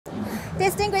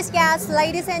Distinguished guests,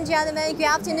 ladies and gentlemen, good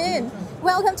afternoon.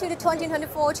 Welcome to the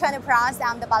 2024 CHINAPLAS.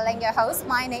 I'm the bilingual host.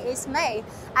 My name is May,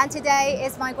 and today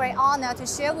it's my great honor to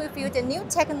share with you the new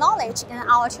technology in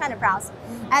our CHINAPLAS.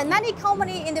 And many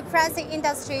companies in the printing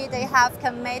industry, they have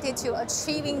committed to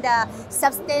achieving the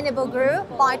sustainable growth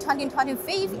by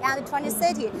 2025 and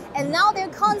 2030, and now they're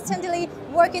constantly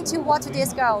working towards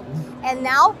this goal. And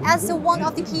now, as one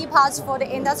of the key parts for the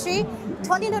industry,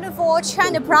 2024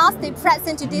 CHINAPLAS, they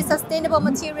present this sustainable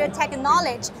material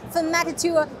technology Thematic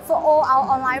tour for all our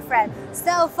online friends.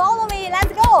 So follow me,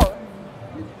 let's go!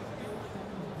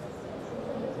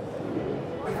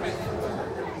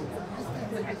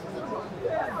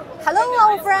 Hello,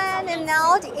 our friend, and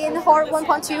now in Hall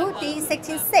 1.2,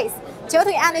 D66,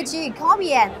 Total Energy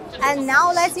Combien. And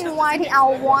now let's invite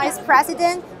our Vice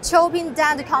President, Chopin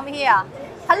Dan, to come here.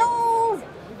 Hello,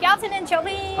 good afternoon,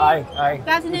 Chopin. Hi. Good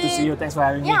afternoon. Good to see you. Thanks for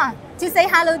having me. Yeah, to say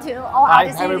hello to all our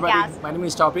distinguished everybody. guests. My name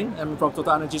is Chopin. I'm from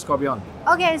Total Energy Scorpion.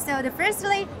 Okay, so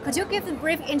firstly, could you give a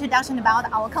brief introduction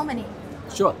about our company?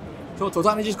 Sure. So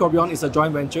Total Energy Scorpion is a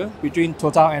joint venture between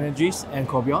Total Energies and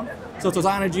Corbion. So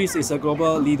Total Energies is a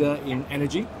global leader in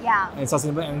energy and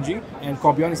sustainable energy, and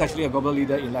Corbion is actually a global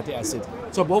leader in lactic acid.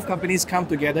 So both companies come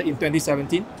together in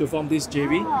 2017 to form this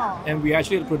JV, and we are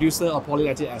actually the producer of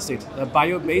polylactic acid, a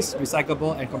bio-based,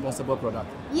 recyclable and compostable product.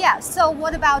 Yeah, so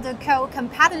what about the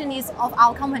competitiveness of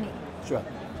our company? Sure.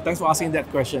 Thanks for asking that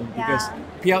question, because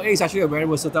PLA is actually a very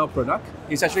versatile product.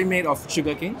 It's actually made of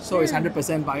sugarcane, so it's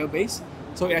 100% bio-based.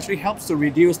 So it actually helps to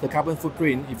reduce the carbon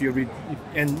footprint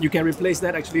and you can replace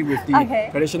that actually with the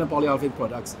traditional polyolefin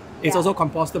products. It's also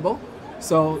compostable.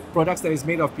 So products that is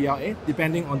made of PLA,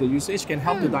 depending on the usage, can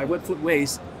help to divert food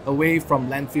waste away from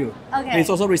landfill. And it's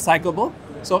also recyclable.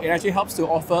 So it actually helps to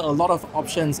offer a lot of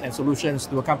options and solutions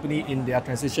to a company in their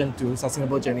transition to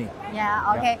sustainable journey.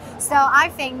 So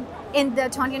I think in the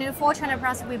 2024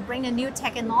 CHINAPLAS, we bring a new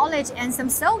technology and some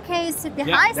showcase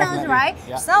behind us, right?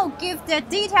 So give the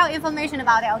detailed information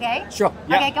about it, okay? Sure.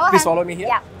 Okay, go ahead. Please follow me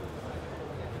here.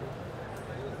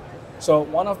 So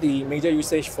one of the major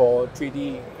usage for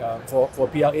 3D, for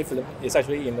PLA filament is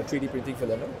actually in the 3D printing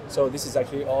filament. So this is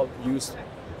actually all used,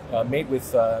 made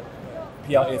with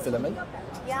PLA filament.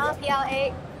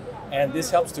 PLA. And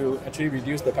this helps to actually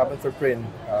reduce the carbon footprint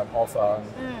of a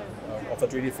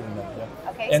 3D filament.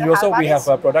 And so we have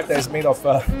a product that is made of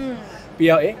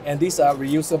PLA, and these are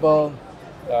reusable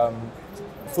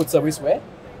food service ware.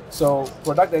 So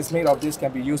product that is made of this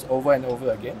can be used over and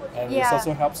over again, and this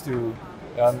also helps to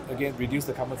again reduce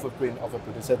the carbon footprint of a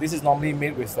producer. This is normally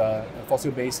made with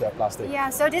fossil-based plastic.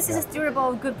 So this is a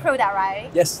durable, good product, right?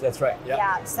 Yes, that's right.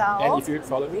 So and if you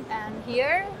follow me, and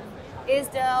here is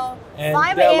the and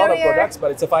fiber there are a lot area. of products,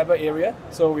 but it's a fiber area.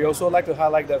 So we also like to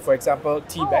highlight that, for example,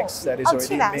 tea bags that is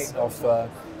already made of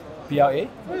PLA.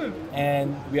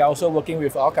 And we are also working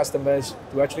with our customers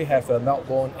to actually have a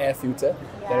melt-blown air filter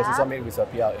that is also made with a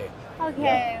PLA.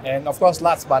 And of course,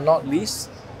 last but not least,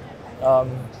 the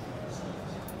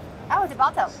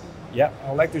bottle. I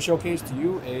would like to showcase to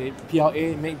you a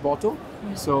PLA made bottle.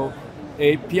 So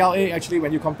a PLA, actually,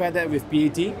 when you compare that with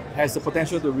PET, has the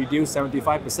potential to reduce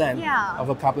 75% of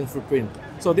a carbon footprint.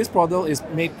 So this product is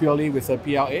made purely with a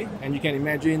PLA, and you can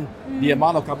imagine the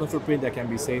amount of carbon footprint that can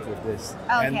be saved with this.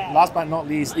 And last but not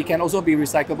least, it can also be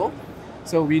recyclable.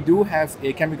 So we do have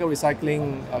a chemical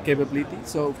recycling capability.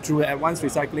 So through advanced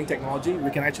recycling technology,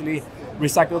 we can actually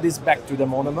recycle this back to the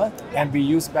monomer and be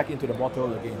used back into the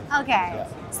bottle again.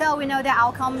 So we know that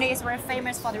our company is very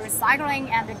famous for the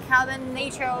recycling and the carbon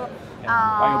neutral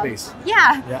bio-based.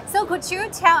 So could you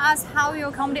tell us how your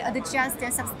company adjusts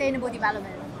the sustainable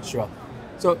development? Sure.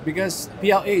 So because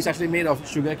PLA is actually made of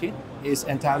sugarcane, it's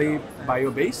entirely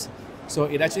bio-based. So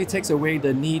it actually takes away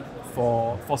the need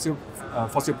for fossil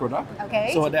product.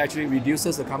 So that actually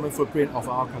reduces the carbon footprint of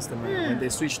our customer when they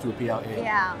switch to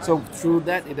PLA. So through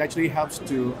that, it actually helps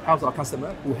our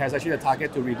customer who has actually a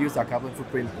target to reduce their carbon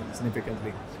footprint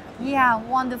significantly.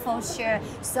 Wonderful share.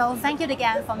 So thank you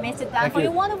again for Mr. Dan for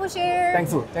your wonderful share.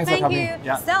 Thanks for coming.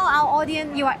 So our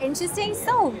audience, you are interested,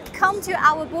 so come to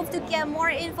our booth to get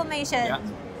more information.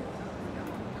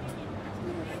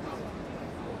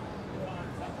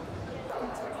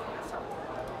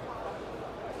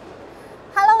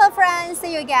 Hello friends,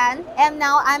 see you again. And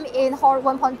now I'm in Hall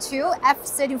 1.2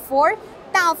 F34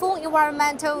 Dafeng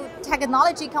Environmental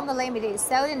Technology Company Limited.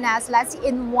 So next, let's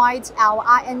invite our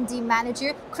R&D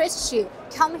manager, Chris Shi,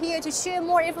 come here to share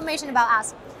more information about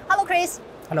us. Hello, Chris.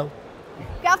 Hello.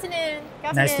 Good afternoon.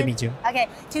 Nice to meet you. Okay,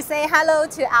 to say hello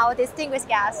to our distinguished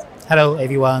guests. Hello,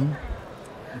 everyone.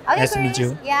 Okay, nice to meet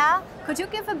you. Could you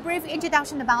give a brief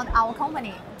introduction about our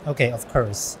company? Okay, of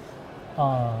course.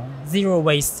 Zero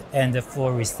waste and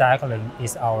full recycling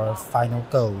is our final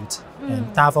goal.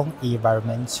 And Davon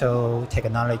Environmental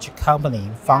Technology Company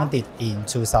founded in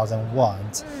 2001.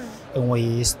 And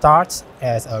we start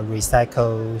as a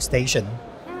recycle station.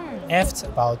 After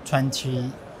about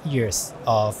 20 years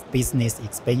of business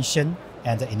expansion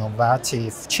and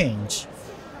innovative change,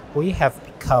 we have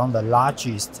become the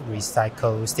largest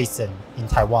recycle system in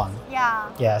Taiwan.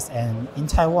 Yes, and in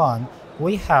Taiwan,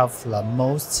 we have the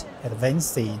most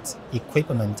advanced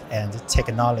equipment and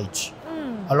technology,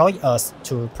 allowing us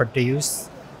to produce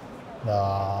the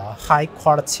high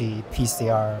quality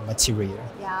PCR material.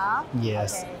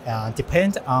 Yes, and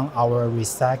depend on our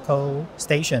recycle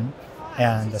station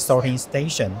and the sorting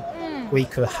station, we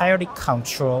could highly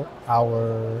control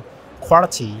our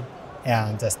quality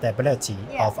and the stability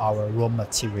of our raw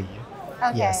material.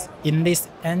 Yes, in this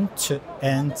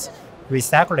end-to-end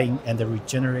recycling and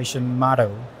regeneration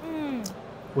model,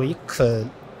 we could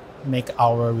make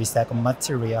our recycled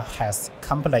material has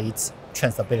complete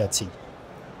traceability.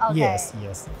 Yes.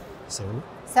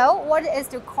 So what is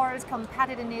the core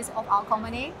competitiveness of our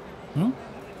company?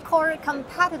 Core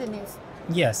competitiveness.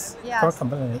 Yes. Core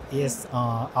competitiveness is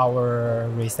our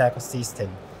recycle system.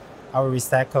 Our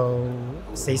recycle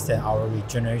system, our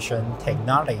regeneration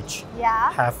technology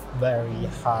have very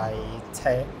high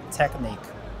technique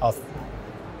of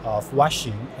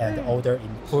washing and odor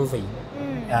improving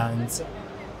and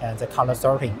the color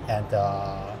sorting and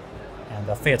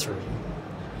the filtering.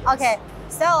 Yes. Okay,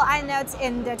 so I note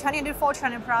in the 2024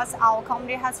 CHINAPLAS, our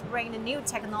company has bring the new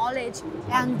technology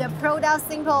and the product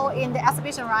sample in the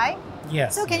exhibition, right?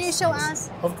 Yes. So can you show us?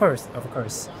 Of course.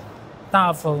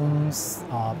 Davon's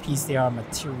PCR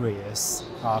materials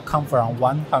come from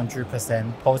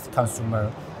 100%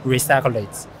 post-consumer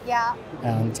recycled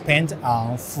and depend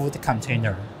on food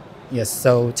container. Yes,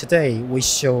 so today we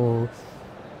show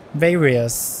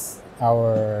various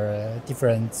our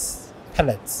different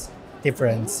pellets,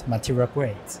 different material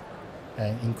grades,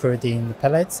 including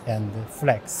pellets and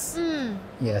flex.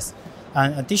 Yes,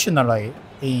 and additionally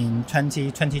in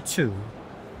 2022,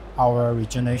 our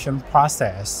regeneration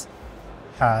process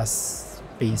has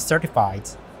been certified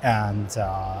and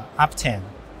obtained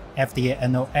FDA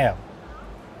NOL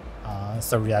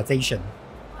certification.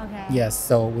 Yes,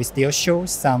 so we still show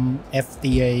some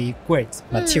FDA grade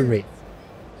material.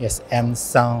 Yes, and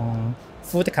some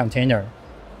food container.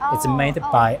 It's made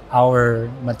by our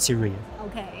material.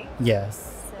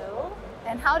 Yes. So,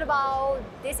 and how about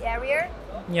this area?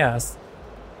 Yes.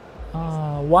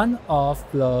 One of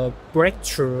the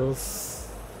breakthrough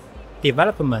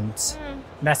development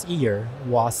last year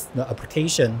was the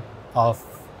application of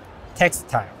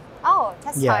textile.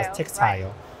 Textile. Yes, textile.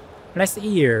 Right. Last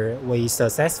year, we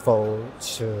successful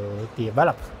to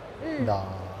develop the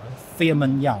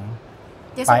filament yarn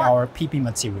by our PP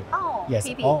material. Yes,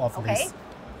 PP. all of this.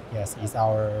 Yes, is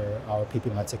our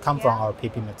PP material, come from our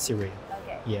PP material.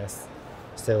 Yes.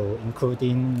 So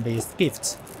including this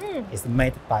gift is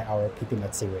made by our PP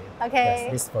material. Yes,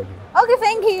 this for you. Okay,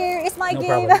 thank you. It's my no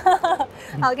gift. Problem.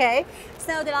 Okay.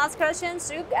 So the last question,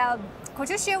 could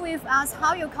you share with us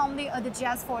how your company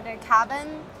adjusts for the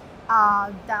carbon,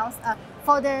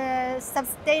 for the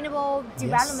sustainable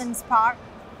development part?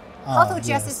 How to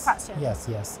adjust this question?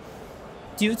 Yes.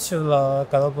 Due to the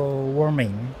global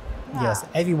warming, yes,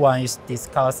 everyone is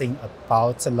discussing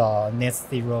about the net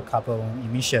zero carbon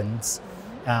emissions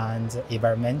and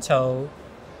environmental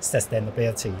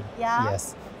sustainability.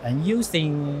 Yes, and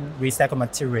using recycled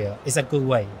material is a good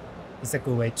way. It's a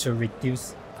good way to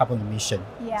reduce carbon emission.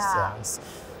 Yes.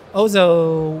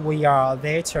 Although we are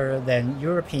later than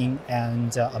European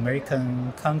and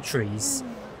American countries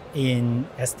in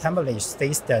established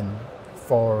system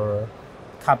for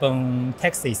carbon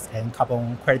taxes and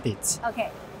carbon credits.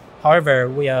 However,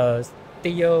 we are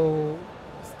still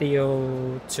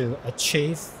to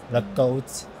achieve the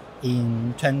goals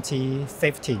in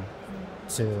 2050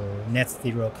 to net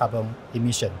zero carbon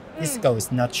emission. This goal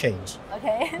is not changed.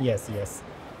 Yes.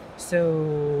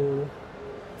 So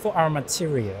for our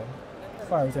material,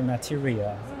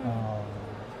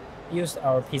 use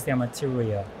our PCR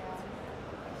material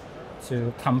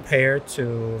to compare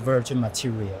to virgin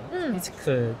material. It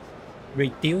could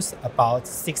reduce about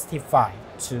 65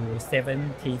 to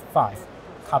 75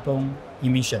 carbon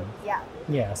emission.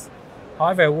 Yes.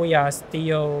 However, we are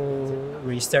still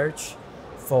research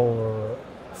for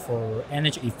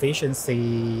energy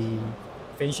efficiency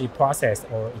process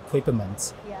or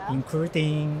equipment,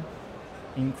 including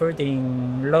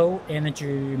low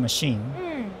energy machine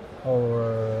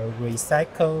or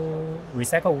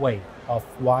recycle way of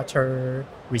water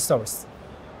resource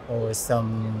or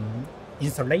some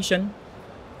installation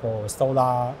for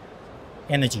solar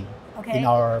energy in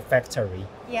our factory.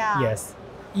 Yeah. Yes.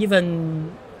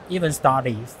 Even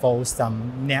study for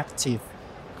some negative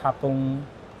carbon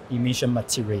emission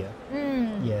material.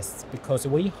 Yes, because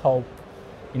we hope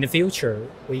in the future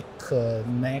we could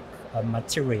make a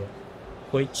material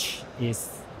which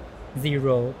is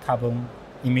zero carbon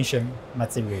emission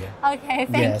material. Okay,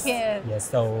 thank you. Yes,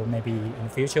 so maybe in the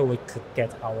future we could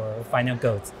get our final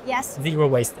goals. Yes. Zero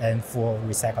waste and full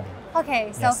recycling.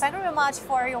 Okay, so thank you very much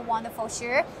for your wonderful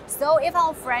share. So if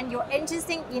our friend you're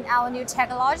interested in our new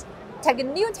technology,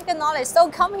 so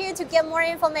come here to get more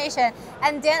information,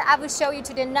 and then I will show you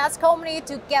to the next company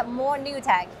to get more new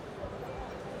tech.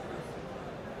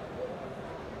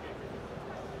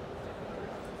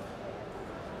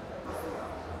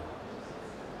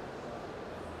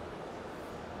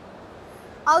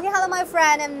 Okay, hello my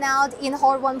friend, I'm now in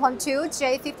Hall 1.2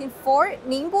 J154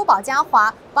 Ningbo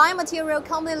Baojiahua Biomaterial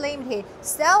Company Limited.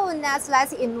 So next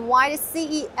let's invite the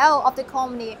CEO of the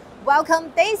company.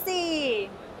 Welcome Daisy.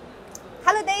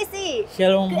 Hello Daisy.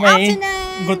 Hello Good May.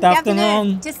 afternoon. Good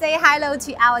afternoon. Just say hello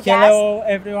to our guests. Hello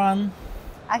everyone.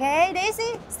 Okay,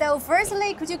 Daisy. So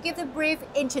firstly, could you give a brief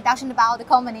introduction about the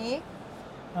company?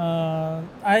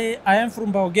 I am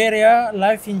from Bulgaria,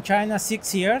 live in China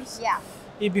 6 years. Yeah.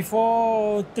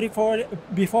 Before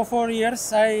 4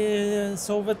 years, I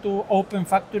solved to open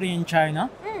factory in China.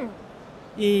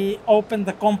 I opened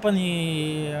the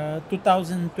company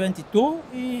 2022.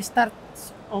 We start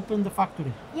open the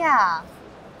factory. Yeah.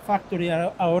 Factory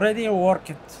already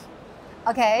worked.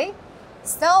 Okay.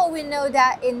 So we know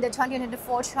that in the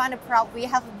 2024 CHINAPLAS, we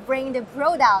have bring the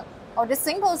product or the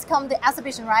samples come to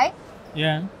exhibition, right?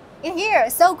 Yeah. In here.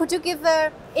 So could you give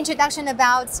an introduction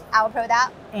about our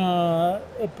product?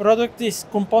 Product is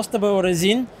compostable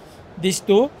resin. These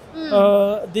two.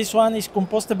 This one is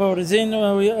compostable resin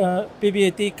with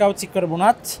PBAT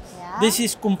calcicarbonate. Yeah. This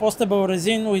is compostable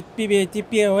resin with PBAT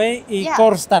PLA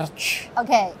cornstarch.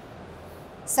 Okay.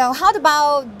 So how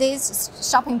about this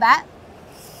shopping bag?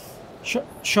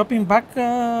 Shopping bag.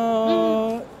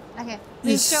 Okay.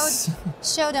 You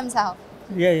show themselves.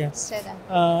 Yeah. Show them.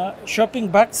 Shopping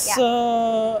bags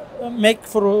make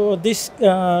for this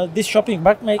shopping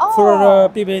bag make for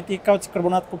PBAT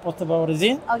calcicarbonate compostable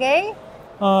resin. Okay.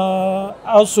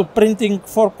 Also printing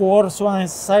 4 cores one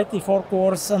side, 4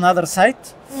 cores another side.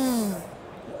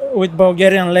 With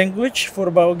Bulgarian language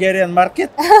for Bulgarian market.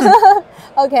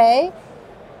 Okay.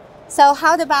 So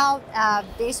how about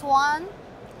this one,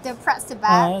 the plastic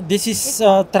bag? This is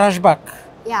trash bag.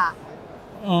 Yeah.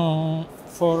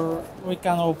 For we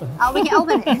can open. Oh, we can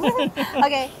open it.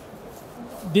 Okay.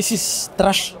 This is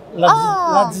trash.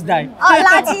 Let's die. Oh,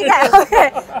 latte bag. Okay.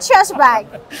 Trash bag.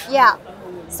 Yeah.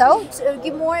 So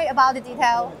give more about the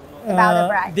detail about the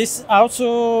bag. This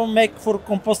also make for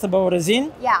compostable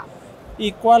resin. Yeah.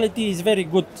 Quality is very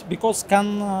good because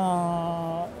can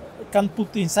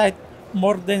put inside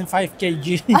more than 5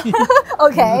 kg.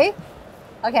 Okay.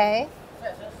 Okay.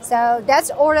 So that's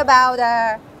all about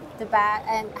the bag.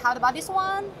 And how about this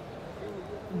one?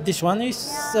 This one is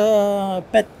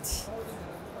pet.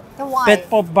 The one. Pet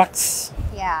pop box.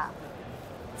 Yeah.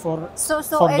 For so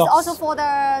for it's dogs. also for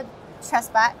the trash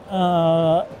bag.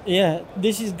 Yeah.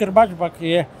 This is garbage bag.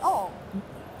 Yeah. Oh.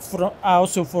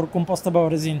 Also for compostable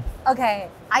resin. Okay,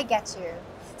 I get you.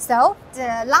 So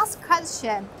the last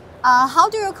question: how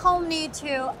do your company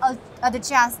to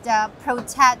adjust the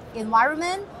protect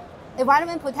environment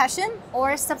protection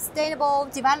or sustainable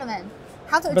development?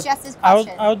 How to adjust this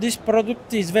question? This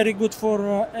product is very good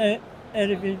for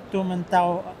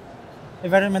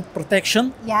environment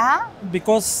protection. Yeah.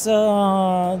 Because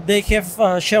they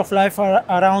have shelf life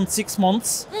around 6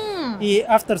 months.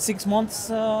 After 6 months,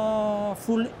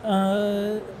 full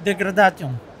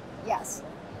degradation. Yes.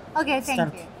 Okay,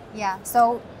 thank you. Yeah.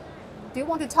 So, do you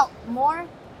want to talk more?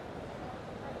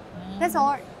 That's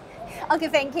all. Okay,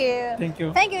 thank you. Thank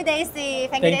you. Thank you, Daisy.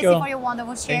 Thank you, Daisy, for your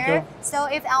wonderful share. So,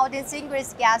 if our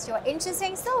distinguished guests you're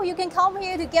interested, so you can come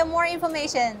here to get more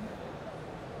information.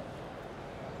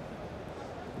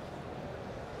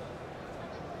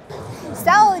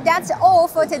 So that's all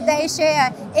for today's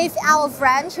share. If our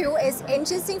friend who is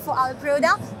interested for our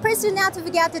product, please do not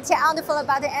forget to tap on the follow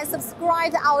button and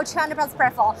subscribe to our CHINAPLAS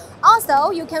platform.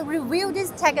 Also, you can review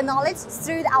this technology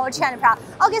through our CHINAPLAS.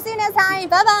 Okay, see you next time.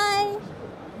 Bye bye.